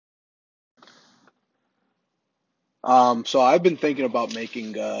So I've been thinking about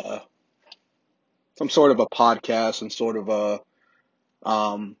making some sort of a podcast and sort of a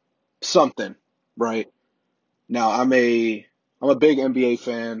something, right? Now I'm a big NBA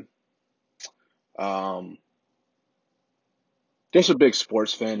fan, um, just a big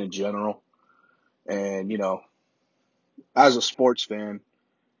sports fan in general. And as a sports fan,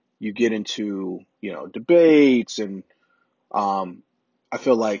 you get into debates and um, I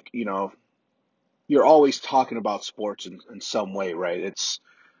feel like you're always talking about sports in some way, right? It's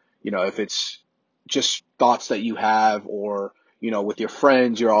if it's just thoughts that you have or, with your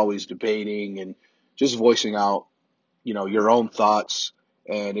friends, you're always debating and just voicing out, your own thoughts.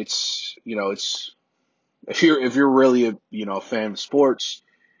 And it's if you're really a fan of sports,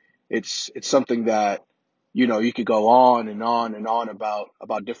 it's something that, you could go on and on and on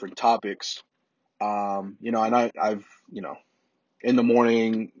about different topics. And I've, in the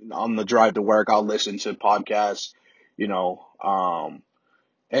morning on the drive to work, I'll listen to podcasts, you know, um,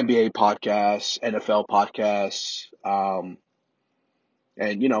 NBA podcasts, NFL podcasts,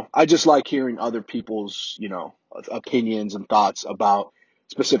 and I just like hearing other people's opinions and thoughts about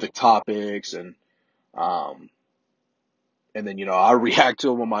specific topics, um, and then I react to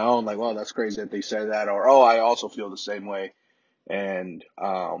them on my own, like, well, that's crazy that they said that, or oh, I also feel the same way, and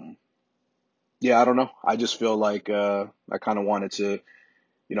yeah, I don't know, I just feel like I kind of wanted to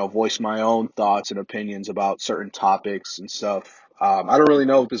voice my own thoughts and opinions about certain topics and stuff. I don't really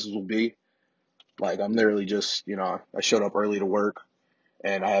know what this will be. Like, I'm literally just, I showed up early to work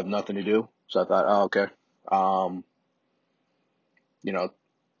and I have nothing to do. So I thought, oh, okay. Um, you know,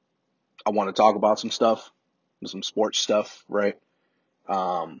 I want to talk about some stuff, some sports stuff, right?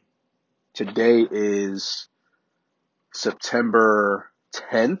 Um, Today is September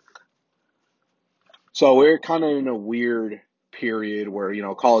 10th. So we're kind of in a weird period where,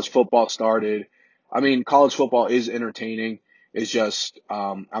 college football started. I mean, college football is entertaining. It's just,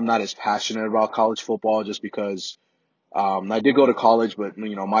 I'm not as passionate about college football just because, I did go to college, but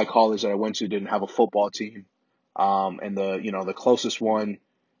my college that I went to didn't have a football team. And the closest one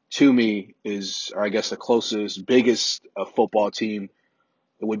to me is, or I guess the closest, biggest football team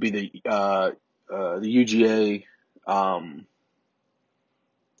would be the UGA,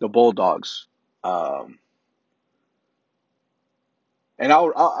 the Bulldogs. Um, and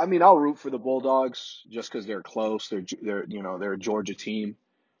I mean, I'll root for the Bulldogs just because they're close. They're a Georgia team,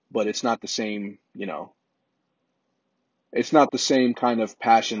 but it's not the same, it's not the same kind of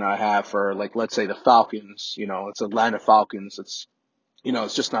passion I have for, like, let's say the Falcons. It's Atlanta Falcons. It's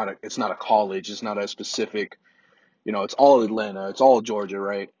just it's not a college. It's not a specific, it's all Atlanta. It's all Georgia,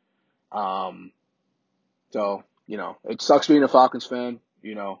 right? Um, so, it sucks being a Falcons fan,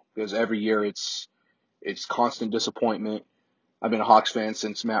 because every year it's constant disappointment. I've been a Hawks fan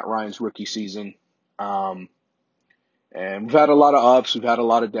since Matt Ryan's rookie season. Um, and we've had a lot of ups, we've had a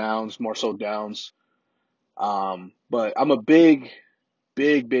lot of downs, more so downs. But I'm a big,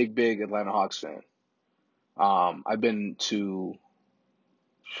 big, big, big Atlanta Hawks fan. I've been to,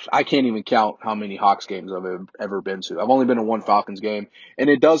 I can't even count how many Hawks games I've ever been to. I've only been to one Falcons game, and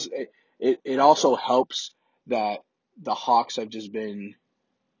it also helps that the Hawks have just been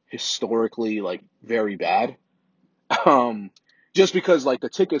historically, like, very bad. Um, just because, like, the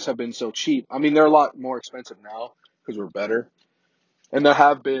tickets have been so cheap. I mean, they're a lot more expensive now because we're better, and there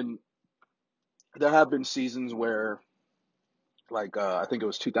have been seasons where, like, I think it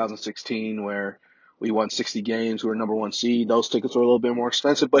was 2016 where we won 60 games. We were number one seed. Those tickets were a little bit more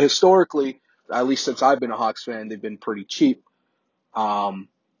expensive, but historically, at least since I've been a Hawks fan, they've been pretty cheap. Um,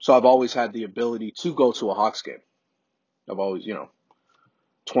 so I've always had the ability to go to a Hawks game. I've always,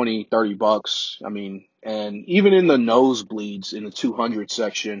 20, $30. I mean, and even in the nosebleeds in the 200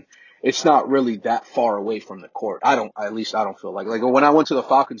 section, it's not really that far away from the court. At least I don't feel like when I went to the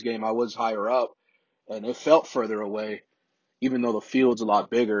Falcons game, I was higher up and it felt further away, even though the field's a lot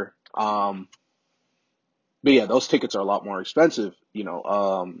bigger. But yeah, those tickets are a lot more expensive,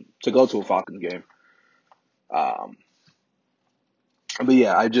 to go to a Falcons game. Um, but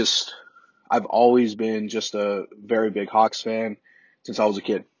yeah, I've always been just a very big Hawks fan since I was a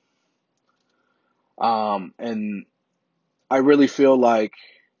kid. And I really feel like,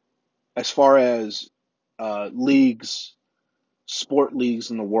 as far as leagues, sport leagues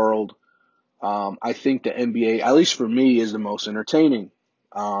in the world, I think the NBA, at least for me, is the most entertaining.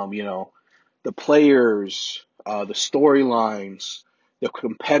 The players, the storylines, the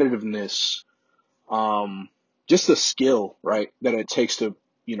competitiveness, um, just the skill, right, that it takes to,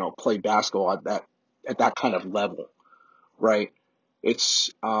 play basketball at that kind of level, right?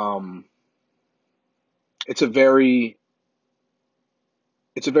 It's um, it's a very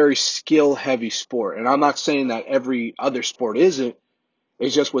it's a very skill heavy sport. And I'm not saying that every other sport isn't.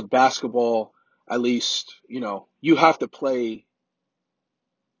 It's just with basketball, at least, you have to play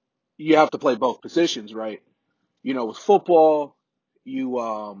both positions, right? With football, you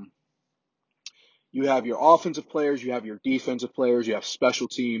you have your offensive players, you have your defensive players, you have special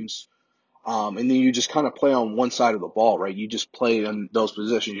teams, and then you just kind of play on one side of the ball, right? You just play in those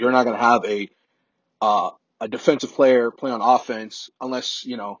positions. You're not going to have uh, a defensive player play on offense unless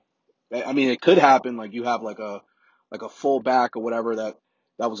I mean, it could happen. Like you have like a fullback or whatever that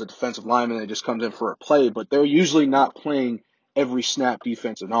was a defensive lineman that just comes in for a play, but they're usually not playing every snap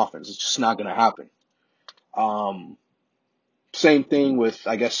defense and offense. It's just not going to happen. Um, Same thing with,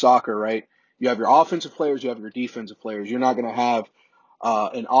 I guess, soccer, right? You have your offensive players, you have your defensive players. You're not going to have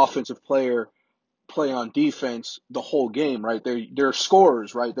an offensive player play on defense the whole game, right? They're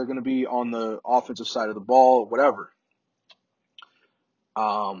scorers, right? They're going to be on the offensive side of the ball, whatever.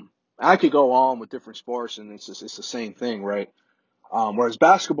 I could go on with different sports, and it's the same thing, right? Whereas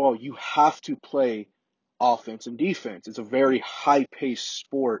basketball, you have to play offense and defense. It's a very high paced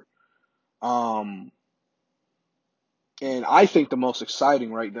sport. Um, and I think the most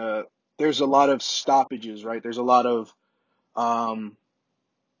exciting, right? There's a lot of stoppages, right? Um,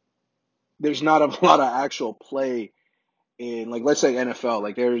 there's not a lot of actual play in, like, let's say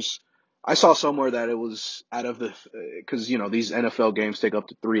NFL. I saw somewhere that it was out of because these NFL games take up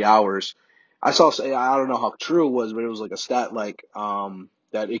to 3 hours. I don't know how true it was, but it was like a stat like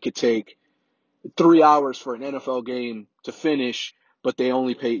that it could take 3 hours for an NFL game to finish, but they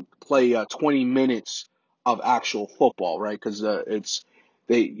only play 20 minutes of actual football, right? Because it's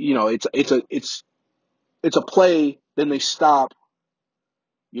a play, then they stop,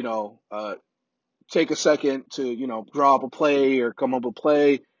 you know, uh, take a second to draw up a play or come up with a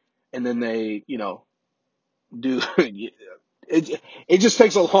play, and then they do it just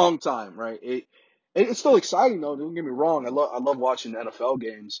takes a long time, right? It's still exciting though. Don't get me wrong. I love watching NFL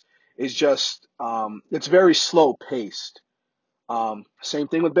games. It's just it's very slow paced. Same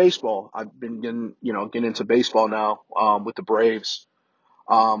thing with baseball. I've been getting into baseball now with the Braves.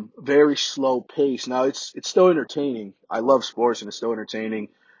 Very slow pace. Now it's still entertaining. I love sports and it's still entertaining.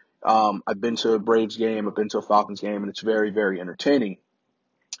 I've been to a Braves game, I've been to a Falcons game, and it's very, very entertaining.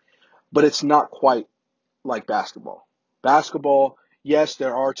 But it's not quite like basketball. Basketball, yes,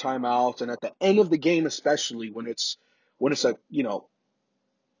 there are timeouts, and at the end of the game, especially when it's like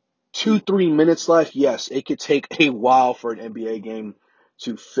 2, 3 minutes left, yes, it could take a while for an NBA game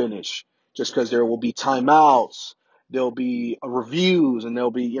to finish, just because there will be timeouts, there'll be reviews, and there'll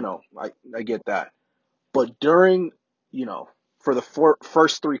be I get that. But during, you know, for the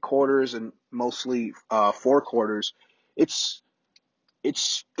first 3 quarters and mostly 4 quarters, it's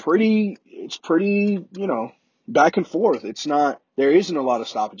it's pretty back and forth. There isn't a lot of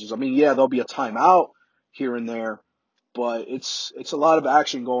stoppages. I mean, yeah, there'll be a timeout here and there, but it's a lot of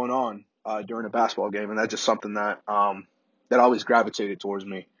action going on during a basketball game, and that's just something that always gravitated towards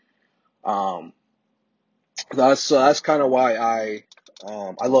me. Um, that's kind of why I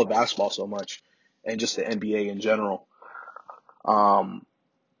love basketball so much, and just the NBA in general. Um,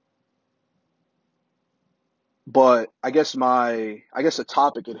 but I guess the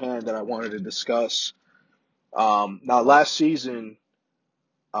topic at hand that I wanted to discuss. Now, last season,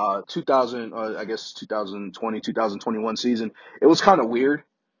 2000, I guess 2020, 2021 season, it was kind of weird,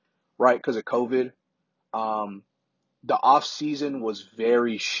 right? Because of COVID. Um, the off season was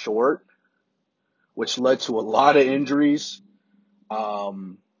very short, which led to a lot of injuries.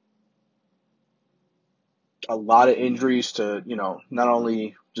 Um, a lot of injuries to, not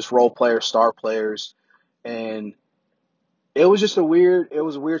only just role players, star players, and it was a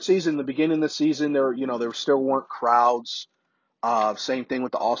weird season. The beginning of the season, there still weren't crowds. Same thing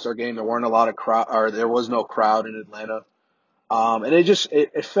with the All-Star game. There weren't a lot of crowd, or there was no crowd in Atlanta. And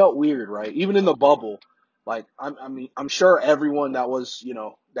it felt weird, right? Even in the bubble, like I'm sure everyone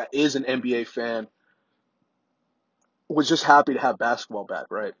that is an NBA fan was just happy to have basketball back,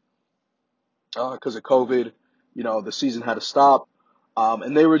 right? Because of COVID, the season had to stop,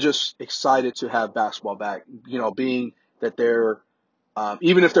 and they were just excited to have basketball back. Being that they're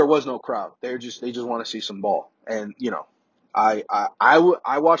even if there was no crowd, they just want to see some ball. And I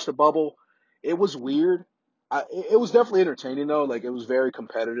watched the bubble. It was weird. It was definitely entertaining though. Like it was very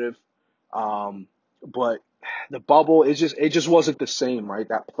competitive. But the bubble it just wasn't the same, right?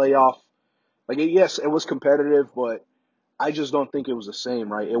 That playoff, like yes, it was competitive, but I just don't think it was the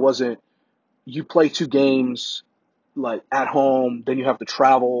same, right? It wasn't. You play 2 games like at home, then you have to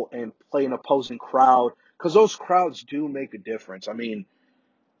travel and play an opposing crowd because those crowds do make a difference. I mean,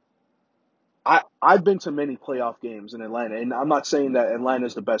 I've been to many playoff games in Atlanta, and I'm not saying that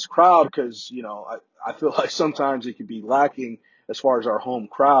Atlanta's the best crowd because I feel like sometimes it could be lacking as far as our home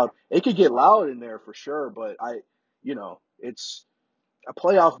crowd. It could get loud in there for sure, but it's a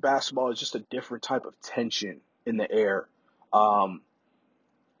playoff basketball is just a different type of tension in the air, um,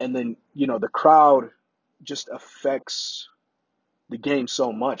 and then the crowd just affects the game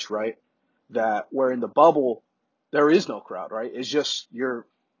so much, right? That where in the bubble there is no crowd, right? It's just you're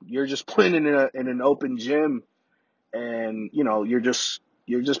just playing in an open gym, and you're just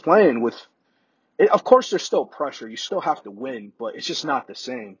playing with it. Of course, there's still pressure. You still have to win, but it's just not the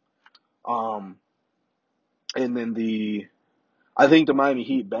same. Um, and then I think the Miami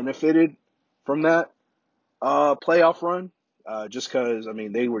Heat benefited from that playoff run, just because I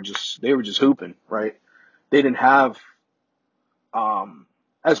mean they were just hooping, right? They didn't have um,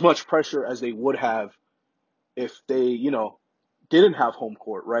 as much pressure as they would have if they didn't have home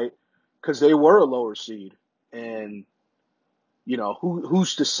court, right? Because they were a lower seed, and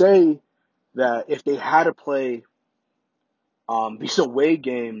who's to say that if they had to play these away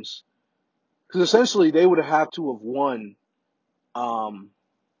games, because essentially they would have to have won um,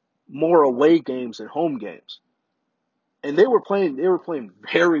 more away games than home games, and they were playing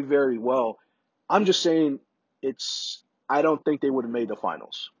very very well. I'm just saying it's I don't think they would have made the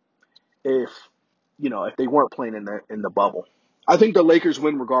finals if if they weren't playing in the bubble. I think the Lakers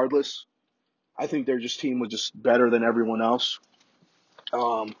win regardless. I think their just team was just better than everyone else.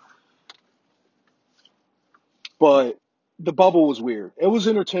 Um, but the bubble was weird. It was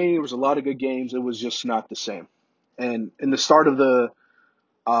entertaining. There was a lot of good games. It was just not the same. And in the start of the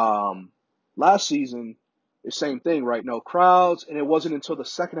um, last season, the same thing, right? No crowds, and it wasn't until the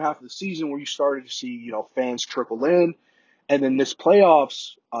second half of the season where you started to see fans trickle in. And then this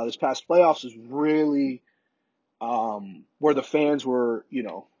past playoffs is really where the fans were,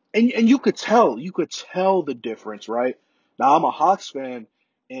 and you could tell the difference, right? Now I'm a Hawks fan,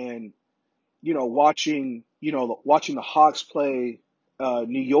 and watching the Hawks play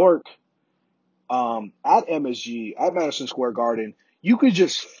New York at MSG at Madison Square Garden, you could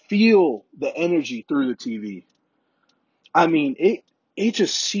just feel the energy through the TV. I mean, it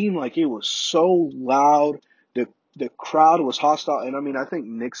just seemed like it was so loud. The crowd was hostile, and I mean, I think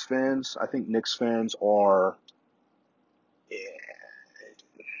Knicks fans are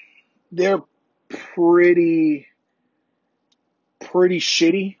they're pretty pretty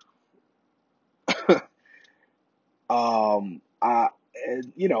shitty. I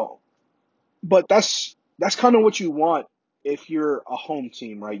and, you know, but that's kind of what you want if you're a home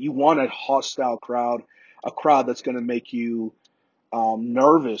team, right? You want a hostile crowd, a crowd that's going to make you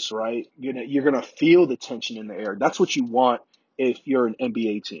nervous, right? You're gonna feel the tension in the air. That's what you want if you're an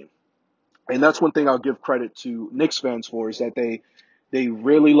NBA team, and that's one thing I'll give credit to Knicks fans for is that they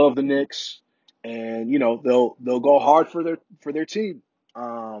really love the Knicks, and they'll go hard for their team.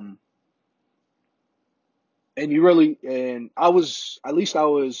 Um, and you really and I was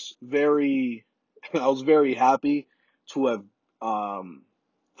very I was very happy to have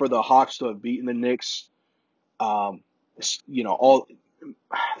for the Hawks to have beaten the Knicks. Um, all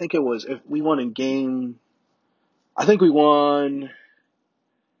I think it was if we won in game. I think we won.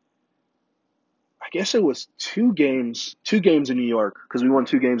 I guess it was two games in New York because we won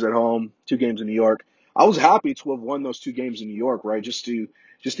two games at home, two games in New York. I was happy to have won those two games in New York, right? Just to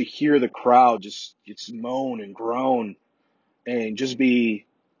hear the crowd just moan and groan and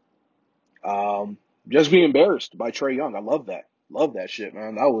um, just be embarrassed by Trey Young. I love that shit,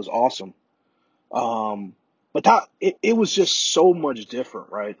 man. That was awesome. Um, but it was just so much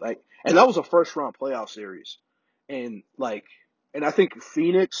different, right? Like, and that was a first round playoff series, and and I think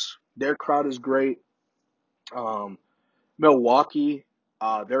Phoenix, their crowd is great. Um, Milwaukee,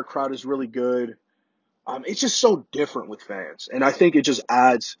 their crowd is really good. It's just so different with fans, and I think it just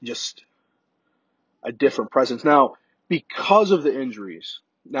adds just a different presence now because of the injuries.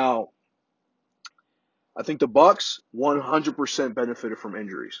 Now, I think the Bucks 100% benefited from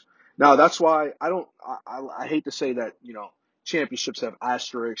injuries. Now that's why I don't. I hate to say that championships have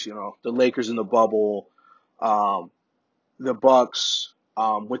asterisks. The Lakers in the bubble, um, the Bucks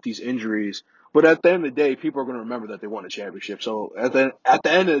with these injuries. But at the end of the day, people are going to remember that they won a championship. So at the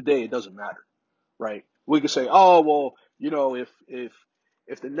end of the day, it doesn't matter, right? We could say, oh well,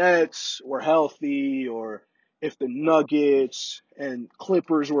 if the Nets were healthy, or if the Nuggets and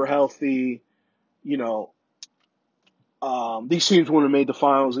Clippers were healthy, you know, these teams would have made the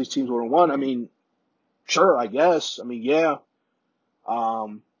finals. These teams would have won. I mean, sure, I guess. I mean, yeah.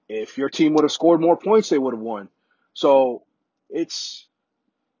 If your team would have scored more points, they would have won. So it's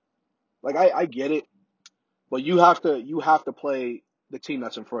like I get it, but you have to play the team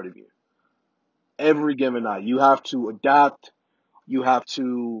that's in front of you. every given night. You have to adapt. You have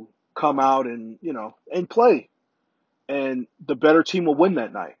to come out and, and play. And the better team will win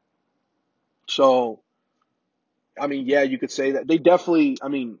that night. So, I mean, yeah, you could say that they definitely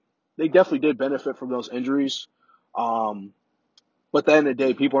did benefit from those injuries. Um, but at the end of the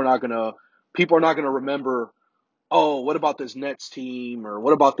day, people are not gonna remember, oh, what about this Nets team, or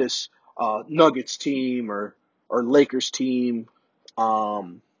what about this Nuggets team, or Lakers team,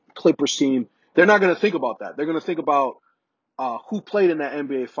 um, Clippers team. They're not gonna think about that. They're gonna think about who played in that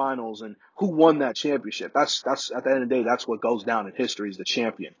NBA Finals and who won that championship. That's at the end of the day, that's what goes down in history is the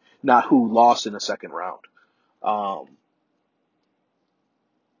champion, not who lost in the second round. Um,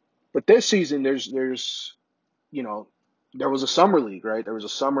 but this season, you know, there was a summer league, right? There was a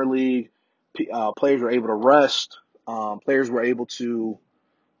summer league. Players were able to rest. Players were able to,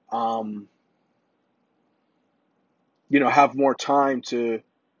 um, have more time to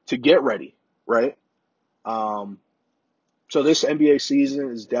get ready, right? Um, so this NBA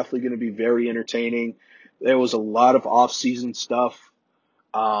season is definitely going to be very entertaining. There was a lot of off-season stuff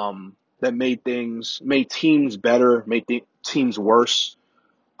that made teams better, made teams worse.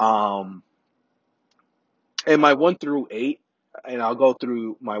 Um, and my 1 through 8, and I'll go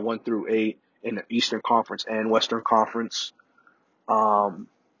through my 1 through 8 in the Eastern Conference and Western Conference. Um,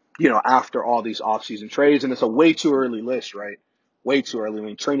 after all these off-season trades, and it's a way too early list, right? Way too early. I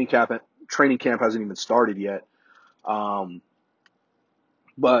mean, training camp hasn't even started yet. Um,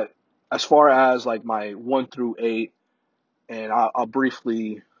 but as far as like my 1 through 8, and I'll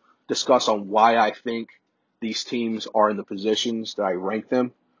briefly discuss on why I think these teams are in the positions that I rank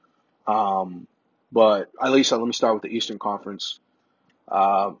them. But at least let me start with the Eastern Conference.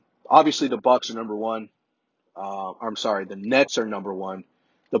 Uh, Obviously, the Bucks are number one. I'm sorry, the Nets are number one.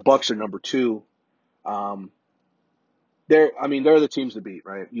 The Bucks are number two. Um, they're the teams to beat,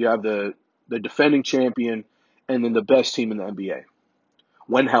 right? You have the defending champion, and then the best team in the NBA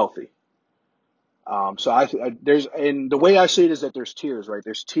when healthy. So there's and the way I see it is that there's tiers, right?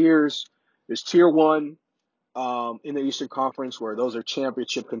 There's tiers. There's tier one in the Eastern Conference where those are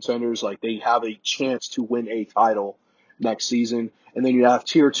championship contenders, like they have a chance to win a title next season, and then you have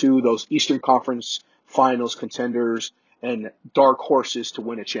tier two, those Eastern Conference Finals contenders and dark horses to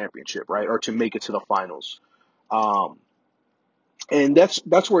win a championship, right, or to make it to the finals. Um, and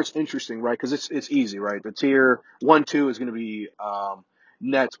that's where it's interesting, right? Because it's easy, right? The tier 1, 2 is going to be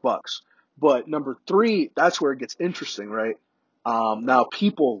Nets, Bucks, but number three, that's where it gets interesting, right? Now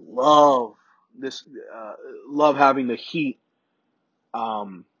people this, uh, love having the Heat,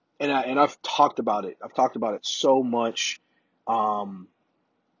 and I've talked about it. I've talked about it so much um,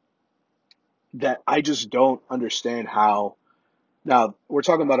 that I just don't understand how. Now we're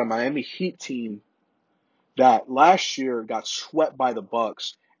talking about a Miami Heat team that last year got swept by the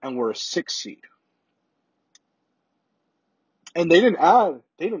Bucks and were a 6 seed. And they didn't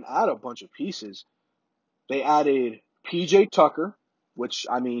add a bunch of pieces. They added PJ Tucker, which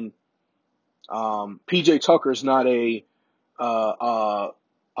I mean, PJ Tucker is not uh, uh,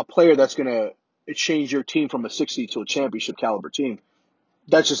 a player that's gonna change your team from a 6 seed to a championship caliber team.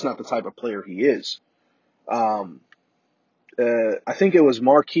 That's just not the type of player he is. Um, I think it was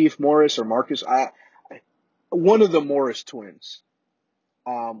Markieff Morris or Marcus, one of the Morris twins.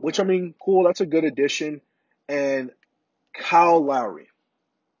 Which I mean, cool. That's a good addition. And Kyle Lowry,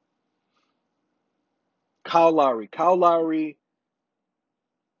 Kyle Lowry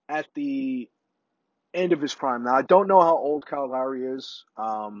at the end of his prime. Now I don't know how old Kyle Lowry is.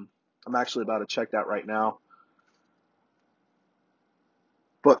 I'm actually about to check that right now.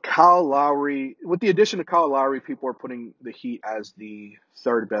 But Kyle Lowry, with the addition of Kyle Lowry, people are putting the Heat as the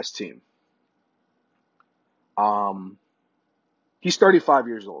third best team. Um, he's 35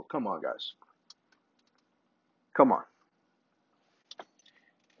 years old. Come on, guys. Come on.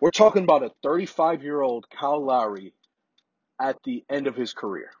 We're talking about a 35-year-old Kyle Lowry at the end of his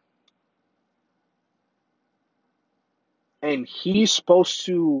career. And he's supposed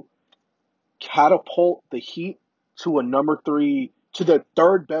to catapult the Heat to a number three, to the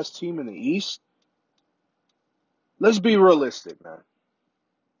third best team in the East. Let's be realistic, man.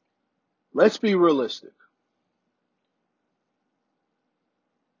 Let's be realistic.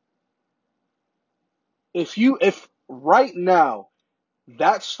 If right now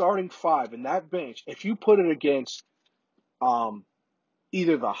that starting five and that bench, if you put it against um,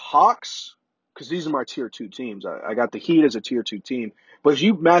 either the Hawks, because these are my tier two teams. I got the Heat as a tier two team, but if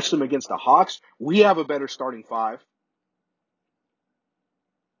you match them against the Hawks, we have a better starting five.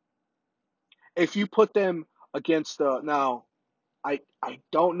 If you put them against now, I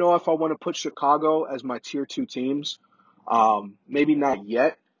don't know if I want to put Chicago as my tier two teams. Maybe not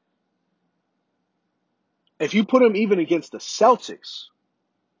yet. If you put them even against the Celtics,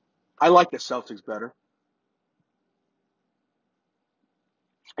 I like the Celtics better.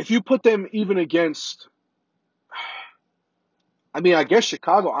 If you put them even against, I mean, I guess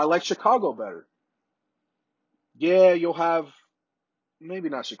Chicago, I like Chicago better. Yeah, you'll have maybe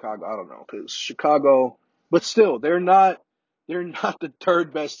not Chicago. I don't know because Chicago, but still, they're not the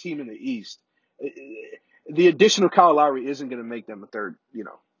third best team in the East. The addition of Kyle Lowry isn't going to make them a third, you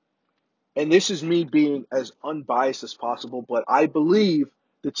know. And this is me being as unbiased as possible, but I believe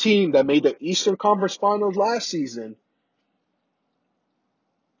the team that made the Eastern Conference Finals last season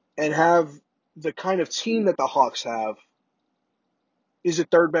and have the kind of team that the Hawks have is the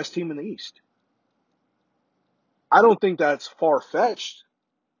third best team in the East. I don't think that's far fetched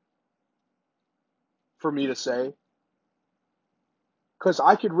for me to say because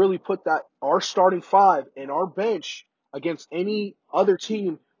I could really put that our starting five and our bench against any other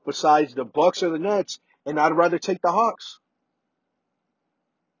team besides the Bucks or the Nets, and I'd rather take the Hawks.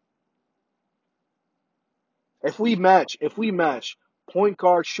 If we match point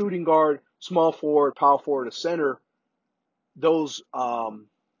guard, shooting guard, small forward, power forward, a center, those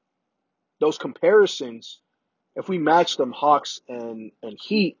those comparisons, if we match them, Hawks and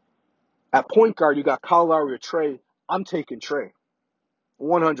Heat at point guard, you got Kyle Lowry or Trey. I'm taking Trey,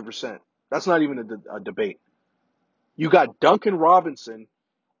 100%. That's not even a debate. You got Duncan Robinson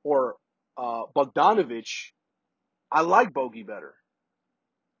or Bogdanovich. I like Bogey better.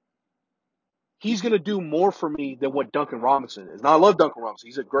 He's going to do more for me than what Duncan Robinson is. Now, I love Duncan Robinson.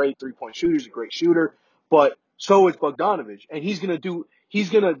 He's a great three-point shooter. He's a great shooter. But so is Bogdanovich. And he's going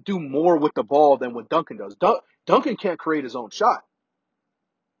to do more with the ball than what Duncan does. Duncan can't create his own shot.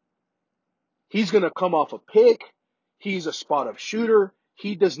 He's going to come off a pick. He's a spot-up shooter.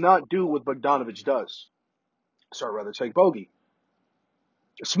 He does not do what Bogdanovich does. So I'd rather take Bogey.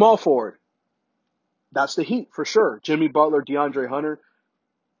 Small forward. That's the Heat for sure. Jimmy Butler, DeAndre Hunter.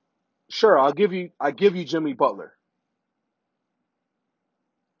 Sure, I give you Jimmy Butler.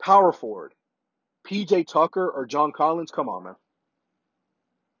 Power forward. PJ Tucker or John Collins. Come on, man.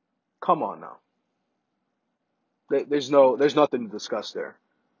 Come on now. There's nothing to discuss there.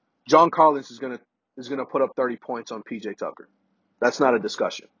 John Collins is gonna put up 30 points on PJ Tucker. That's not a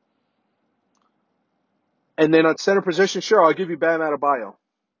discussion. And then at center position, sure, I'll give you Bam Adebayo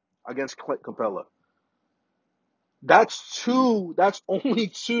against Clint Capella. That's two. That's only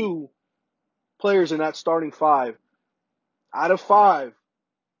two players in that starting five out of five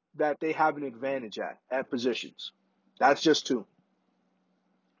that they have an advantage at positions. That's just two.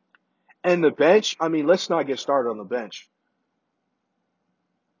 And the bench, I mean, let's not get started on the bench.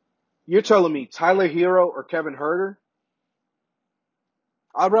 You're telling me Tyler Hero or Kevin Herter?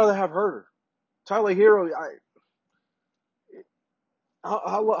 I'd rather have Herter. Tyler Hero,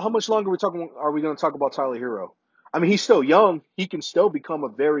 how much longer are we going to talk about Tyler Hero? I mean, he's still young. He can still become a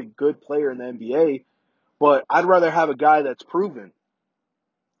very good player in the NBA, but I'd rather have a guy that's proven,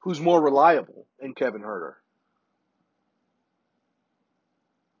 who's more reliable than Kevin Herter.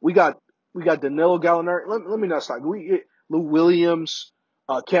 We got we got Danilo Gallinari. Let me not stop. Lou Williams,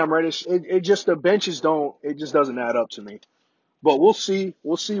 Cam Reddish. It just the benches don't. It just doesn't add up to me. But we'll see.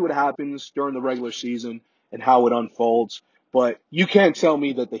 We'll see what happens during the regular season and how it unfolds. But you can't tell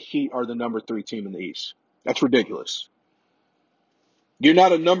me that the Heat are the number three team in the East. That's ridiculous. You're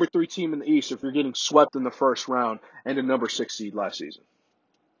not a number three team in the East if you're getting swept in the first round and the number six seed last season.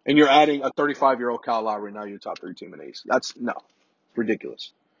 And you're adding a 35-year-old Kyle Lowry, now you're a top three team in the East. That's no,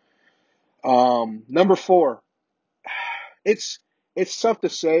 ridiculous. Number four, it's it's tough to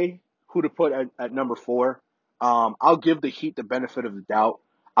say who to put at number four. I'll give the Heat the benefit of the doubt.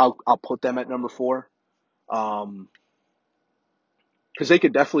 I'll put them at number four. Um, because they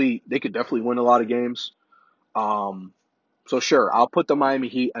could definitely win a lot of games. Um, so sure, I'll put the Miami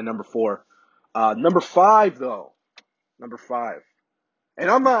Heat at number four. Number five though, number five, and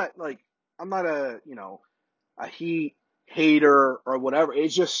I'm not a Heat hater or whatever.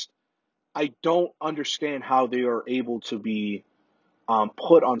 It's just I don't understand how they are able to be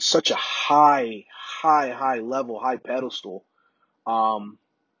put on such a high level, high pedestal, um,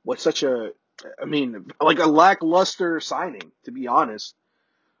 with such I mean, like a lackluster signing, to be honest.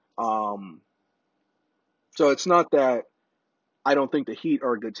 Um, so it's not that I don't think the Heat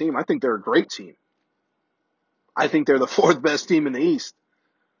are a good team. I think they're a great team. I think they're the fourth best team in the East,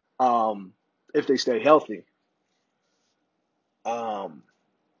 um, if they stay healthy. Um,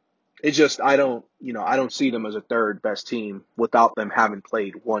 it's just I don't see them as a third best team without them having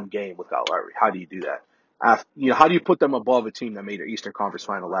played one game with Kyle Lowry. How do you do that? How do you put them above a team that made an Eastern Conference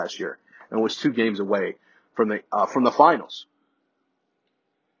Final last year and was 2 games away from the finals?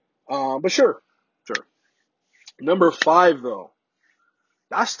 But sure, sure. Number five, though,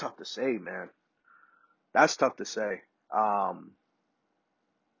 that's tough to say, man. That's tough to say.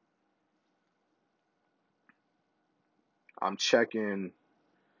 I'm checking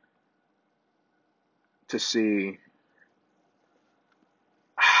to see.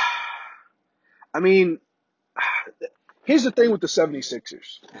 I mean, here's the thing with the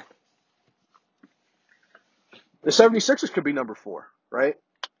 76ers. The 76ers could be number four, right?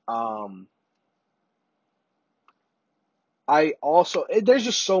 Um, there's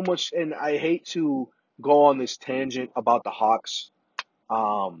just so much, and I hate to go on this tangent about the Hawks,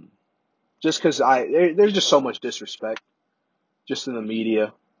 um, just because there's just so much disrespect, just in the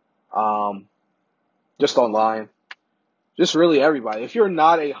media, um, just online, just really everybody. If you're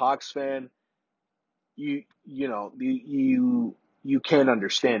not a Hawks fan, you can't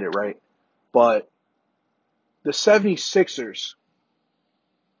understand it, right? But the 76ers,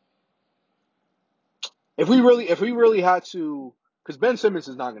 if we really had to, because Ben Simmons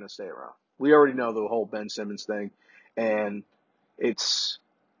is not going to stay around. We already know the whole Ben Simmons thing, and it's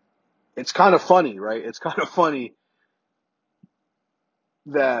it's kind of funny, right? It's kind of funny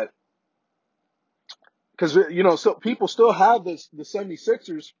that because so people still have the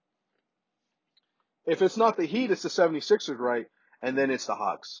 76ers. If it's not the Heat, it's the 76ers, right? And then it's the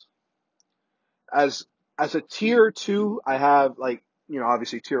Hawks. As as a tier two, I have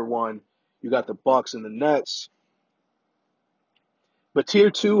obviously tier one, you got the Bucks and the Nets. But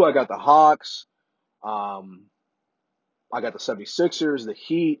tier two, I got the Hawks. Um, I got the 76ers, the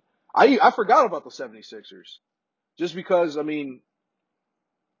Heat. I forgot about the 76ers. Just because, I mean,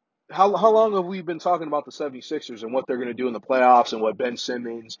 how long have we been talking about the 76ers and what they're going to do in the playoffs and what Ben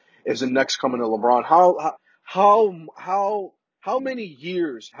Simmons is the next coming to LeBron? How many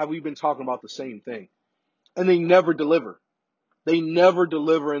years have we been talking about the same thing? And they never deliver. They never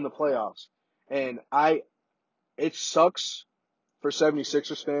deliver in the playoffs. And it sucks for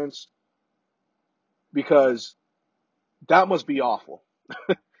 76ers fans because that must be awful.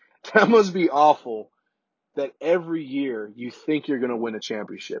 That must be awful that every year you think you're going to win a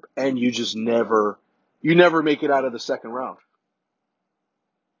championship and you never make it out of the second round.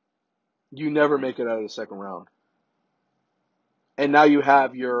 You never make it out of the second round. And now you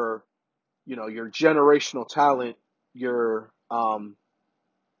have your generational talent, your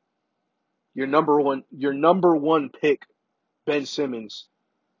number one pick, Ben Simmons,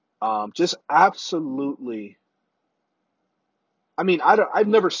 just absolutely. I mean, I've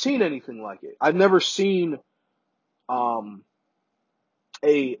never seen anything like it. I've never seen um,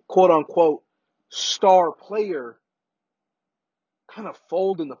 a quote unquote star player kind of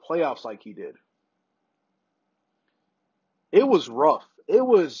fold in the playoffs like he did. It was rough. It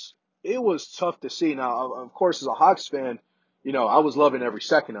was tough to see. Now, of course, as a Hawks fan, I was loving every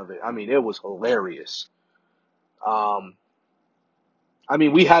second of it. I mean, it was hilarious. Um, I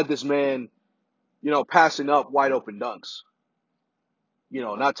mean, we had this man, passing up wide open dunks.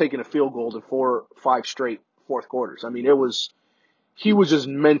 Not taking a field goal in 5 straight fourth quarters. I mean, he was just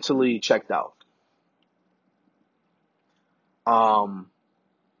mentally checked out. Um,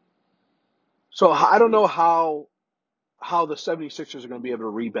 so I don't know how the 76ers are going to be able to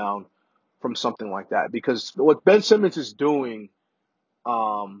rebound from something like that because what Ben Simmons is doing,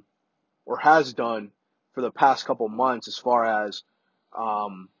 um, or has done for the past couple months, as far as,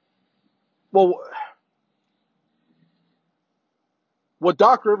 um, well, what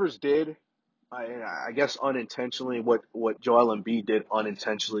Doc Rivers did, I guess unintentionally, what Joel Embiid did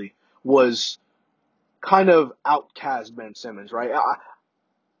unintentionally was kind of outcast Ben Simmons, right?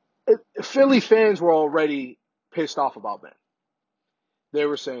 Philly fans were already pissed off about Ben. They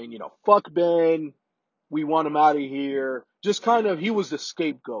were saying, fuck Ben, we want him out of here. Just kind of, he was the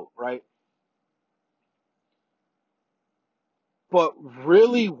scapegoat, right? But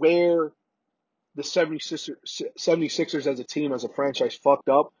really, where the 76ers as a team, as a franchise, fucked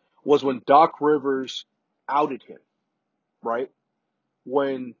up was when Doc Rivers outed him, right?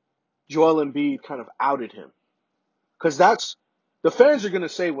 When Joel Embiid kind of outed him. Because the fans are going to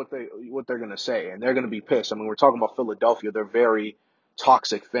say what they're going to say, and they're going to be pissed. I mean, we're talking about Philadelphia. They're very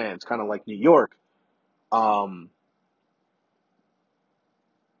toxic fans, kind of like New York. Um,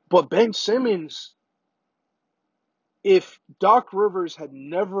 but Ben Simmons, if Doc Rivers had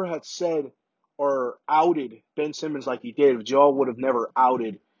never had said or outed Ben Simmons like he did, if Joel would have never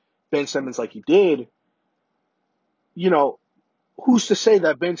outed Ben Simmons like he did, you know, who's to say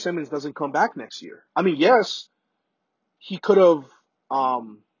that Ben Simmons doesn't come back next year? I mean, yes, he could have,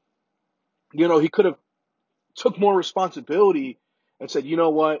 um, he could have took more responsibility and said, you know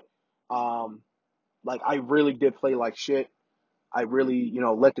what, like I really did play like shit. I really,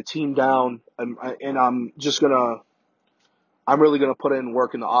 let the team down, and I'm really gonna put in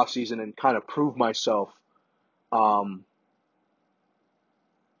work in the off season and kind of prove myself, um,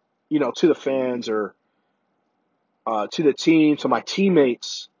 to the fans or to the team, to my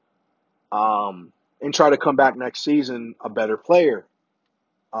teammates, and try to come back next season a better player.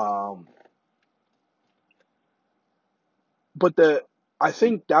 Um, but I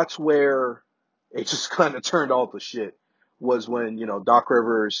think that's where it just kind of turned all to shit was when Doc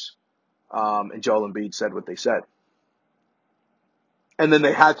Rivers and Joel Embiid said what they said, and then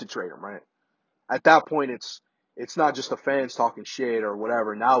they had to trade him. Right at that point, it's not just the fans talking shit or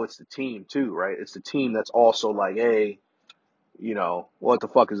whatever. Now it's the team too, right? It's the team that's also like, hey, what the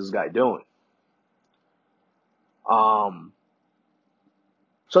fuck is this guy doing? Um,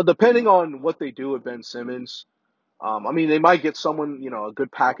 so depending on what they do with Ben Simmons, I mean, they might get someone, a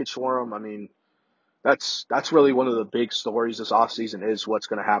good package for him. I mean, that's really one of the big stories this offseason is what's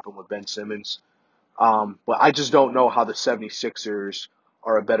going to happen with Ben Simmons. But I just don't know how the 76ers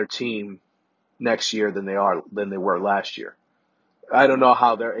are a better team next year than they were last year. I don't know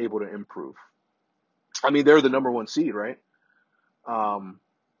how they're able to improve. I mean, they're the number one seed, right? Um,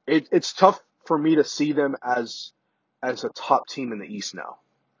 it's tough for me to see them as a top team in the East now.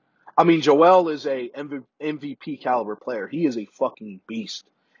 I mean, Joel is a MVP caliber player. He is a fucking beast,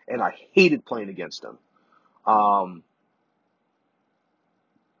 and I hated playing against him. Um,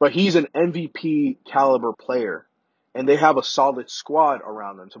 but he's an MVP caliber player, and they have a solid squad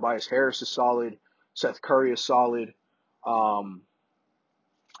around them. Tobias Harris is solid. Seth Curry is solid. Um,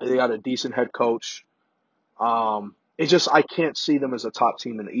 they got a decent head coach. It's just I can't see them as a top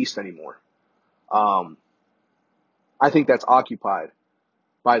team in the East anymore. Um, I think that's occupied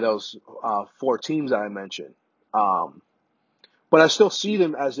by those four teams that I mentioned. Um, but I still see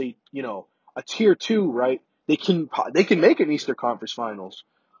them as a tier two, right? They can make an Eastern Conference Finals.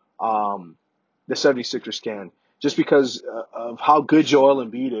 Um, the 76ers can just because of how good Joel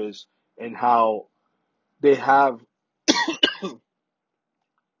Embiid is and how they have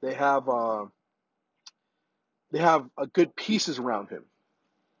they have uh, they have a good pieces around him.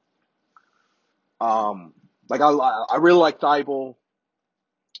 Um, like I really like Thibault,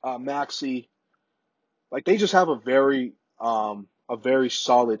 Maxey. Like they just have a very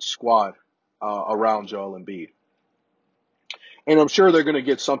solid squad around Joel Embiid, and I'm sure they're going to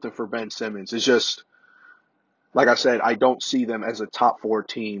get something for Ben Simmons. It's just like I said, I don't see them as a top four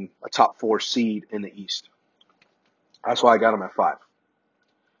team, a top four seed in the East. That's why I got them at 5.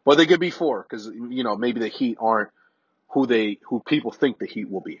 But they could be 4 because maybe the Heat aren't who people think the Heat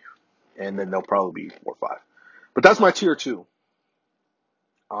will be, and then they'll probably be 4 or 5. But that's my tier 2.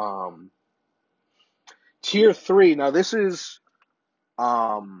 Um, tier 3. Now this is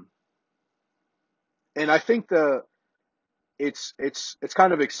um, and I think it's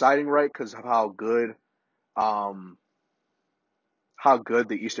kind of exciting, right? Because of um how good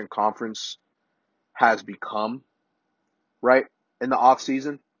the Eastern Conference has become, right? In the off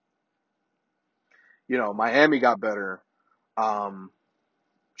season, Miami got better. Um,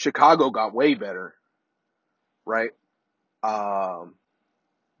 Chicago got way better, right? Um,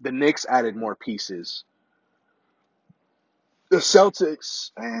 the Knicks added more pieces. The Celtics,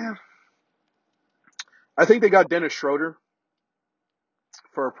 I think they got Dennis Schroeder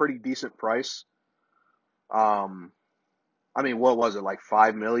for a pretty decent price. Um, I mean, what was it like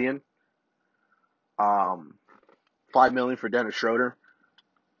 5 million? 5 million for Dennis Schroeder.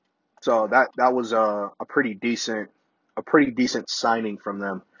 So that was a pretty decent signing from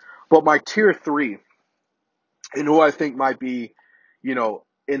them. But my tier 3, and who I think might be,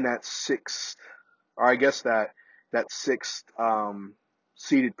 in that sixth, or I guess that sixth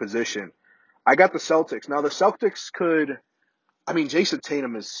seeded position. I got the Celtics. Now the Celtics could. I mean, Jason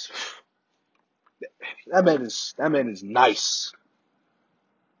Tatum is that man is nice.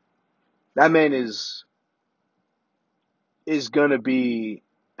 That man is gonna be,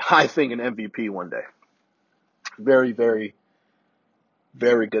 I think, an MVP one day. Very, very,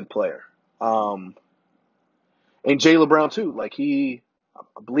 very good player. Um, and Jaylen Brown too. Like I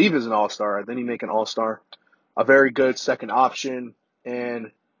believe, is an All Star. Then he make an All Star. A very good second option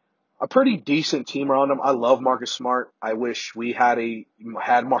and a pretty decent team around him. I love Marcus Smart. I wish we had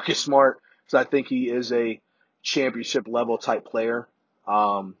Marcus Smart because I think he is a championship level type player.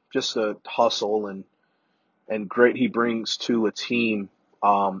 Just a hustle and grit he brings to a team.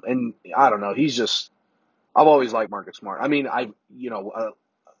 And I don't know. I've always liked Marcus Smart. I mean,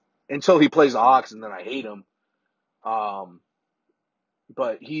 until he plays the Hawks and then I hate him. Um,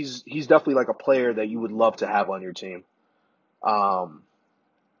 but he's definitely like a player that you would love to have on your team. Um,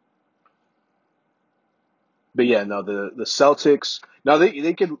 But yeah, no, the Celtics. Now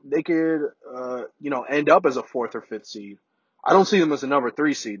they could end up as a fourth or fifth seed. I don't see them as a number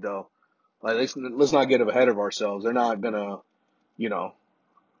three seed though. Like let's not get ahead of ourselves. You know,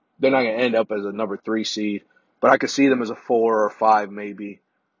 they're not gonna end up as a number three seed. But I could see them as a four or five maybe.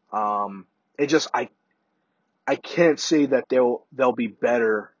 It just I can't say that they'll be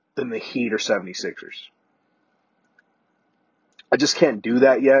better than the Heat or 76ers. I just can't do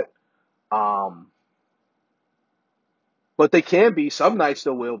that yet. Um, but they can be. Some nights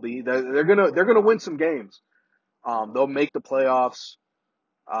they will be. They're gonna win some games. They'll make the playoffs.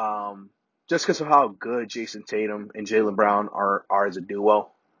 Just because of how good Jason Tatum and Jaylen Brown are as a duo.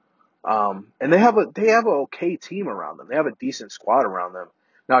 And they have a okay team around them. They have a decent squad around them.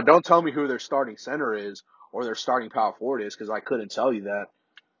 Now, don't tell me who their starting center is or their starting power forward is because I couldn't tell you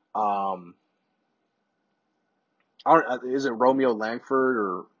that. Um, is it Romeo Langford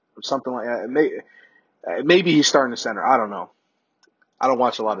or something like that? Maybe he's starting the center. I don't know. I don't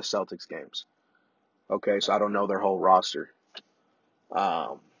watch a lot of Celtics games. Okay, so I don't know their whole roster.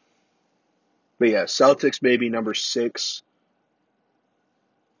 Um, but yeah, Celtics maybe number six,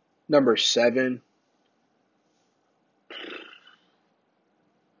 number seven.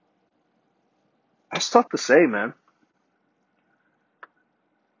 That's tough to say, man.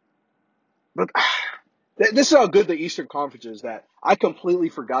 But this is how good the Eastern Conference is that I completely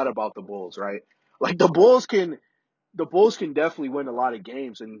forgot about the Bulls, right? Like the Bulls can definitely win a lot of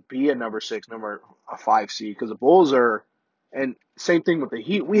games and be a number six, number a five seed because the Bulls are, and same thing with the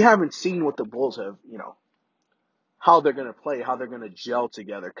Heat. We haven't seen what the Bulls have, how they're going to play, how they're going to gel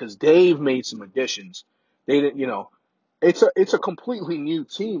together because they've made some additions. They didn't, it's a completely new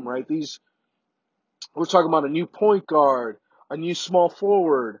team, right? We're talking about a new point guard, a new small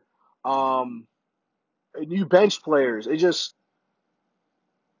forward, um, new bench players. It's just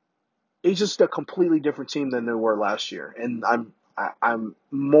a completely different team than they were last year, and I'm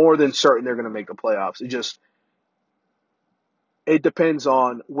more than certain they're going to make the playoffs. It depends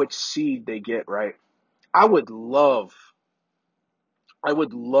on which seed they get, right? I would love I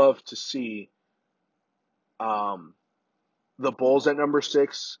would love to see um, the Bulls at number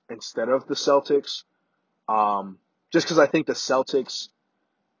six instead of the Celtics, um, just because I think the Celtics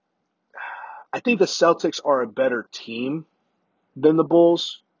are a better team than the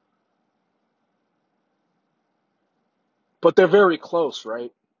Bulls, but they're very close,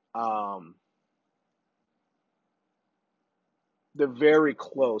 right? Um, they're very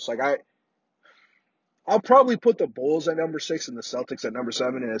close. I'll probably put the Bulls at number six and the Celtics at number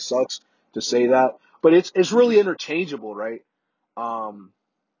seven, and it sucks to say that, but it's really interchangeable, right? Um,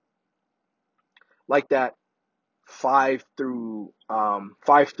 like that five through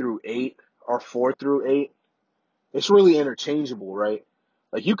eight or four through eight. It's really interchangeable, right?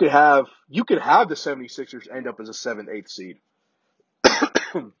 Like you could have the 76ers end up as a 7th, 8th seed.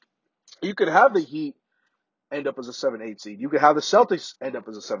 You could have the Heat end up as a 7th, 8th seed. You could have the Celtics end up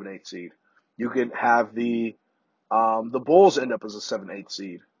as a 7th, 8th seed. You could have the Bulls end up as a 7th, 8th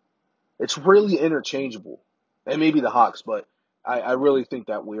seed. It's really interchangeable, and maybe the Hawks, but I really think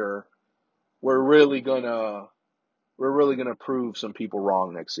that we're really gonna we're really gonna prove some people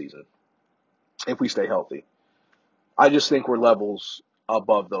wrong next season if we stay healthy. I just think we're levels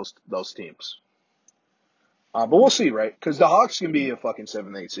above those teams. But we'll see, right? Because the Hawks can be a fucking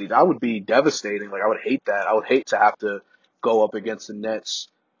 7-8 seed. That would be devastating. Like I would hate that. I would hate to have to go up against the Nets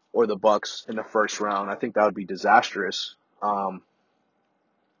or the Bucks in the first round. I think that would be disastrous. So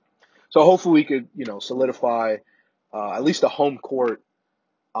hopefully we could, solidify at least um,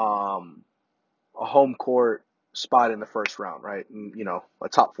 a home court spot in the first round, right? And, a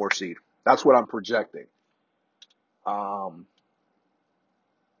top four seed. That's what I'm projecting. Um,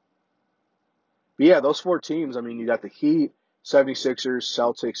 but yeah, those four teams. I mean, you got the Heat, 76ers,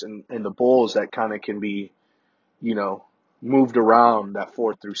 Celtics, and the Bulls that kind of can be, you know, moved around that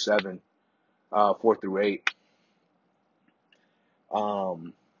four through seven, four through eight.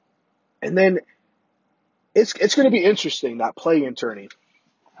 Um, and then it's going to be interesting that play-in tourney.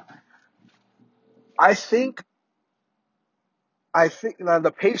 I think I think now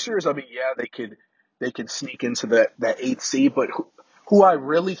the Pacers. I mean, yeah, they could sneak into that eighth seed, but who I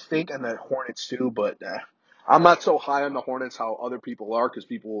really think and the Hornets too. But I'm not so high on the Hornets how other people are because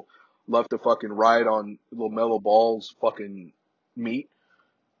people love to fucking ride on LaMelo Ball's fucking meat.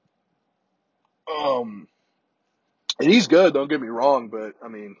 Um, and he's good. Don't get me wrong, but I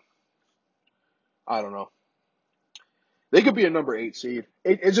mean, I don't know. They could be a number eight seed.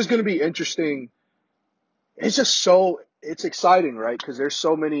 It's just going to be interesting. It's exciting, right? Because there's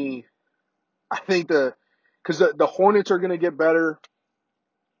so many. I think because the Hornets are going to get better.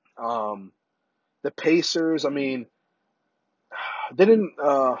 Um, The Pacers, I mean, didn't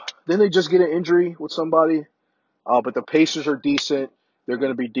didn't they just get an injury with somebody? But the Pacers are decent. They're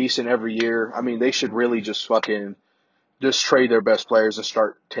going to be decent every year. I mean, they should really just fucking just trade their best players and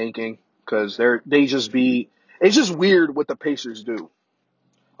start tanking because they just be. It's just weird what the Pacers do.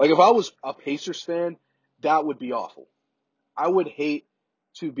 Like if I was a Pacers fan, that would be awful. I would hate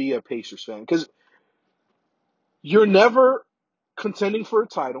to be a Pacers fan because you're never contending for a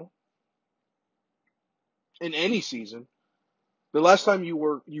title in any season. The last time you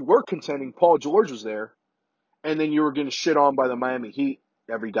were contending, Paul George was there, and then you were getting shit on by the Miami Heat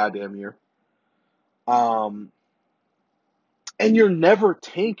every goddamn year. Um, and you're never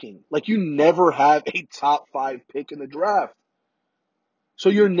tanking. Like you never have a top 5 pick in the draft. So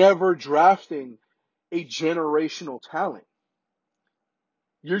you're never drafting a generational talent.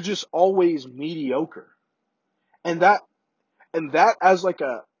 You're just always mediocre. And that as like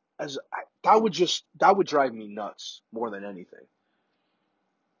a as that would drive me nuts more than anything.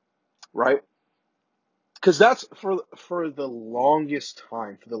 Right? Cuz that's for the longest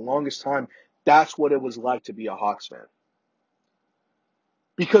time that's what it was like to be a Hawks fan.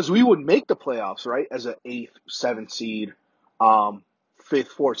 Because we would make the playoffs, right, as an eighth, seventh seed, fifth,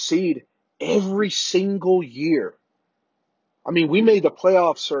 fourth seed every single year. I mean, we made the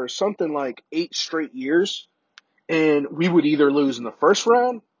playoffs for something like 8 straight years, and we would either lose in the first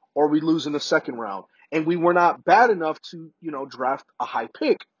round or we lose in the second round. And we were not bad enough to, draft a high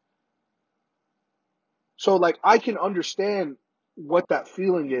pick. So, like, I can understand what that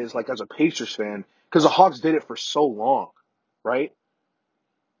feeling is like as a Pacers fan because the Hawks did it for so long, right?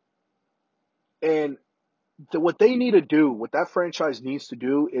 And what they need to do, what that franchise needs to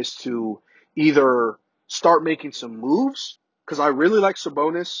do is to either start making some moves, because I really like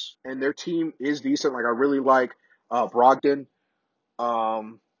Sabonis and their team is decent. Like I really like Brogdon,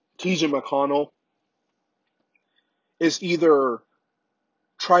 TJ McConnell, is either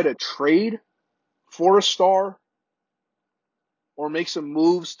try to trade for a star or make some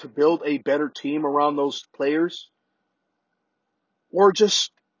moves to build a better team around those players, or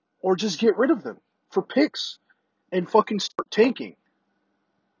just get rid of them for picks and fucking start tanking,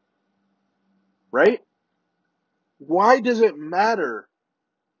 right? Why does it matter?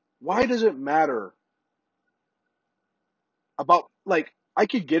 Why does it matter about like I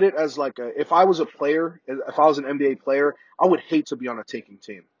could get it as like if I was a player, if I was an NBA player, I would hate to be on a taking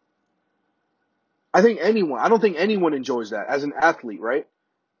team. I don't think anyone enjoys that as an athlete, right?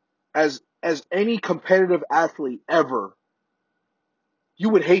 As any competitive athlete ever, you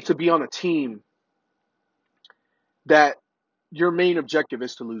would hate to be on a team that your main objective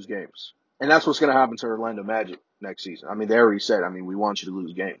is to lose games. And that's what's going to happen to Orlando Magic next season. I mean, they already said, I mean, we want you to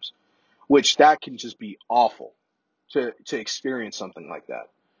lose games, which that can just be awful to experience something like that.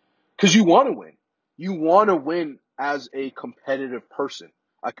 Because you want to win. You want to win as a competitive person,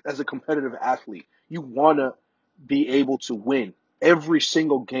 as a competitive athlete. You want to be able to win every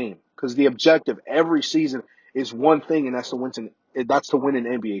single game. Because the objective every season is one thing, and that's to win an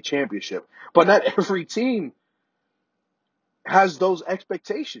NBA championship. But not every team has those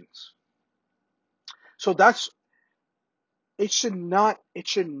expectations. So it should not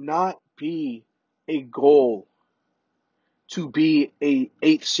be a goal to be a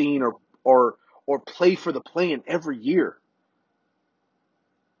eighth seed or play for the play-in every year.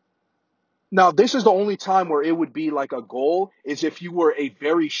 Now, this is the only time where it would be like a goal is if you were a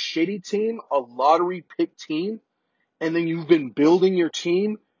very shitty team, a lottery pick team, and then you've been building your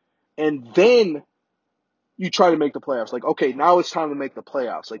team, and then you try to make the playoffs. Like, okay, now it's time to make the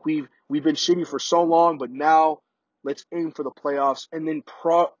playoffs. Like we've been shitty for so long, but now let's aim for the playoffs and then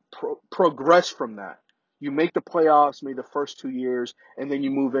progress from that. You make the playoffs, maybe the first 2 years, and then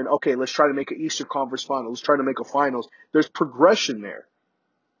you move in. Okay, let's try to make an Eastern Conference final. Let's try to make a finals. There's progression there.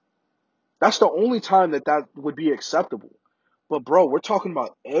 That's the only time that would be acceptable. But bro, we're talking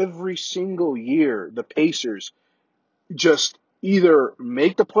about every single year the Pacers just either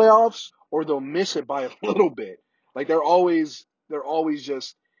make the playoffs or they'll miss it by a little bit. Like they're always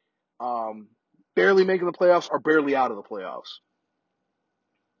just barely making the playoffs or barely out of the playoffs.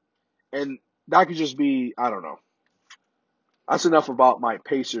 And that could just be, I don't know. That's enough about my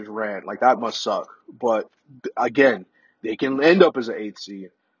Pacers rant. Like that must suck. But again, they can end up as an eighth seed.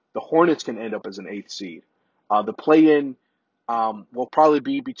 The Hornets can end up as an eighth seed. The play-in will probably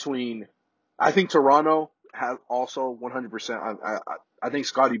be between. I think Toronto has also 100%. I think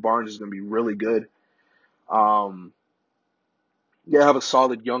Scotty Barnes is going to be really good. Um, they have a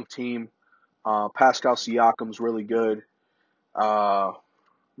solid young team. Pascal Siakam's really good. Uh,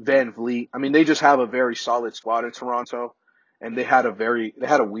 Van Vliet. I mean, they just have a very solid squad in Toronto. and they had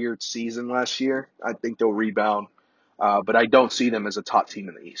a weird season last year. I think they'll rebound, but I don't see them as a top team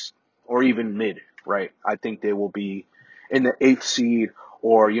in the East or even mid. Right? I think they will be in the eighth seed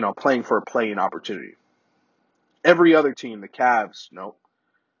or playing for a play-in opportunity. Every other team, the Cavs, no,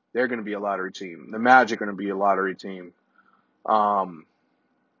 they're going to be a lottery team. The Magic are going to be a lottery team. Um,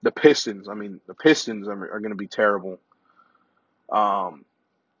 the Pistons, the Pistons are going to be terrible. Um,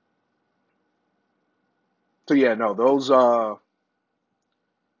 so yeah, no, those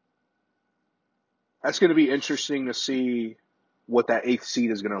that's going to be interesting to see what that eighth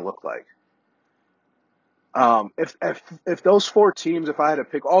seed is going to look like. If those four teams, if I had to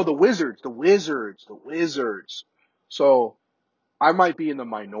pick, the Wizards. So I might be in the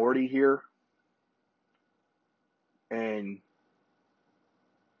minority here, and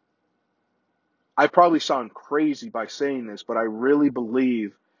I probably sound crazy by saying this, but I really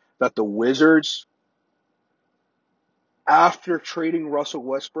believe that the Wizards, after trading Russell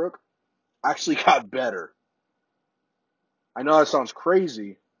Westbrook, actually got better. I know that sounds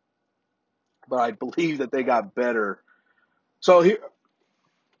crazy, but I believe that they got better. So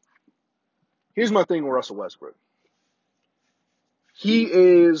here's my thing with Russell Westbrook. He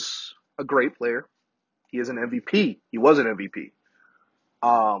is a great player. He is an MVP. He was an MVP.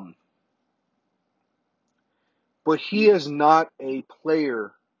 Um, but he is not a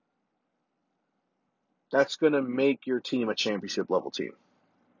player that's going to make your team a championship level team.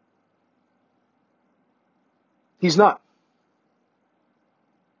 He's not.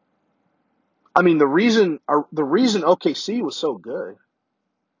 The reason OKC was so good.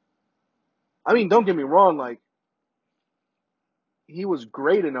 Don't get me wrong. Like, he was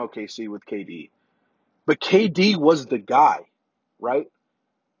great in OKC with KD, but KD was the guy, right?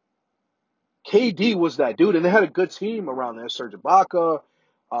 KD was that dude, and they had a good team around there: Serge Ibaka,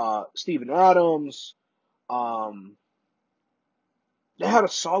 Steven Adams. Um, they had a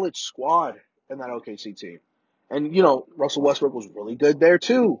solid squad in that OKC team, and Russell Westbrook was really good there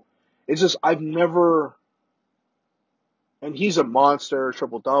too. It's just I've never, and he's a monster,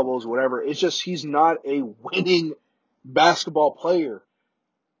 triple doubles, whatever. It's just he's not a winning basketball player.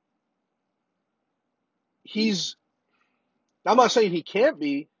 He's. I'm not saying he can't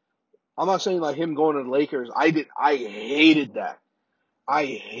be. I'm not saying like him going to the Lakers. I hated that. I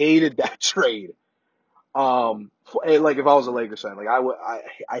hated that trade. Like if I was a Lakers fan, like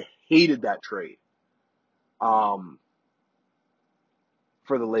I hated that trade. Um,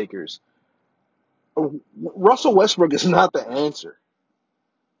 for the Lakers. Russell Westbrook is not the answer.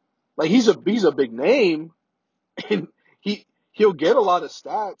 Like he's a big name, and he'll get a lot of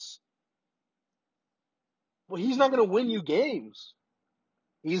stats, but he's not going to win you games.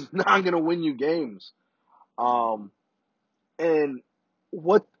 He's not going to win you games. Um, and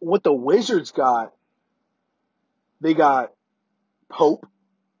what the Wizards got, they got Pope,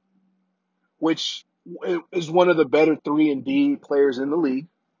 which is one of the better 3-and-D players in the league.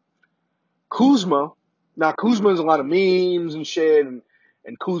 Kuzma. Now Kuzma's a lot of memes and shit,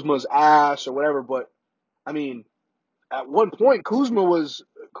 and Kuzma's ass or whatever. But I mean, at one point, Kuzma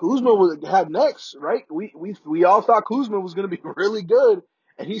had next, right? We all thought Kuzma was going to be really good,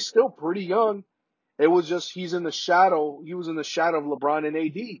 and he's still pretty young. It was just he's in the shadow. He was in the shadow of LeBron and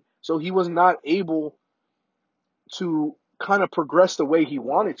AD, so he was not able to kind of progress the way he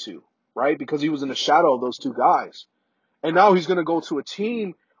wanted to, right? Because he was in the shadow of those two guys. And now he's going to go to a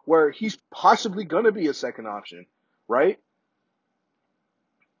team where he's possibly going to be a second option, right?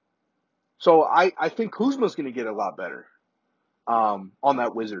 So I think Kuzma's going to get a lot better on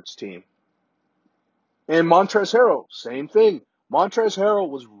that Wizards team. And Montrezl Harrell, same thing. Montrezl Harrell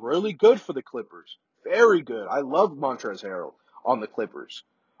was really good for the Clippers. Very good. I love Montrezl Harrell on the Clippers.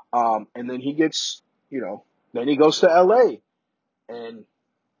 And then he gets, then he goes to LA. And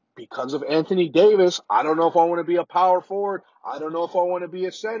because of Anthony Davis, I don't know if I want to be a power forward. I don't know if I want to be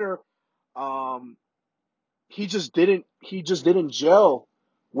a center. Um, he just didn't gel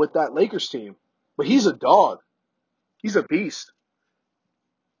with that Lakers team. But he's a dog. He's a beast.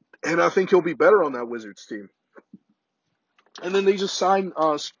 And I think he'll be better on that Wizards team. And then they just signed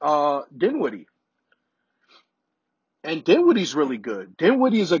Dinwiddie. And Dinwiddie's really good.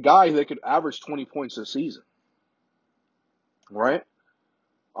 Dinwiddie is a guy that could average 20 points a season, right?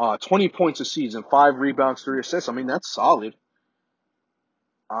 20 points a season, 5 rebounds, 3 assists. That's solid.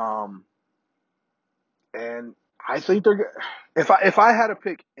 Um, and I think they're if I had to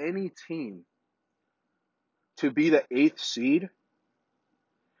pick any team to be the 8th seed,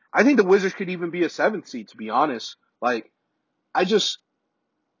 I think the Wizards could even be a 7th seed, to be honest. Like, I just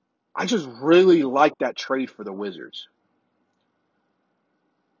I just really like that trade for the Wizards.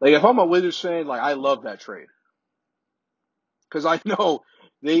 Like, if I'm a Wizards fan, like, I love that trade. because I know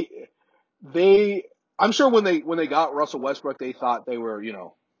they they. I'm sure when they got Russell Westbrook, they thought they were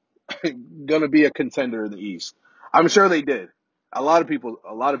gonna be a contender in the East. I'm sure they did. A lot of people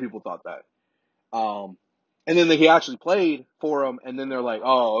thought that. Um, and then he actually played for them, and then they're like,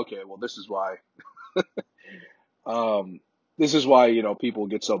 oh, okay, well, um, this is why people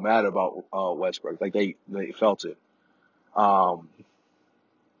get so mad about Westbrook. Like they felt it. Um,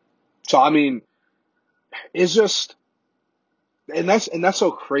 so I mean, it's just, and that's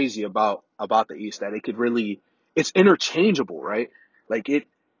so crazy about the East that it could really, it's interchangeable, right? Like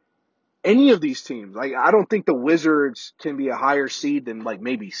any of these teams. Like I don't think the Wizards can be a higher seed than like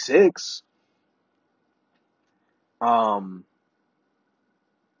maybe six. Um,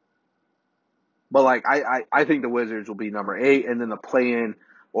 but like I think the Wizards will be number 8, and then the play-in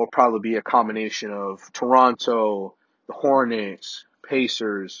will probably be a combination of Toronto, the Hornets,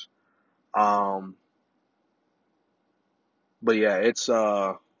 Pacers. Um, but yeah, it's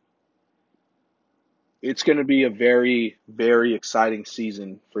going to be a very very exciting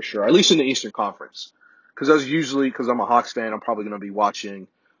season for sure. At least in the Eastern Conference, because I'm a Hawks fan, I'm probably going to be watching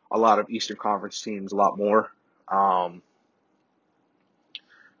a lot of Eastern Conference teams a lot more. Um,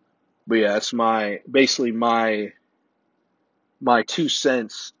 but yeah, it's basically my 2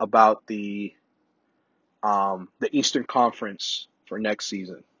 cents about the Eastern Conference for next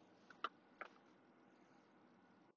season.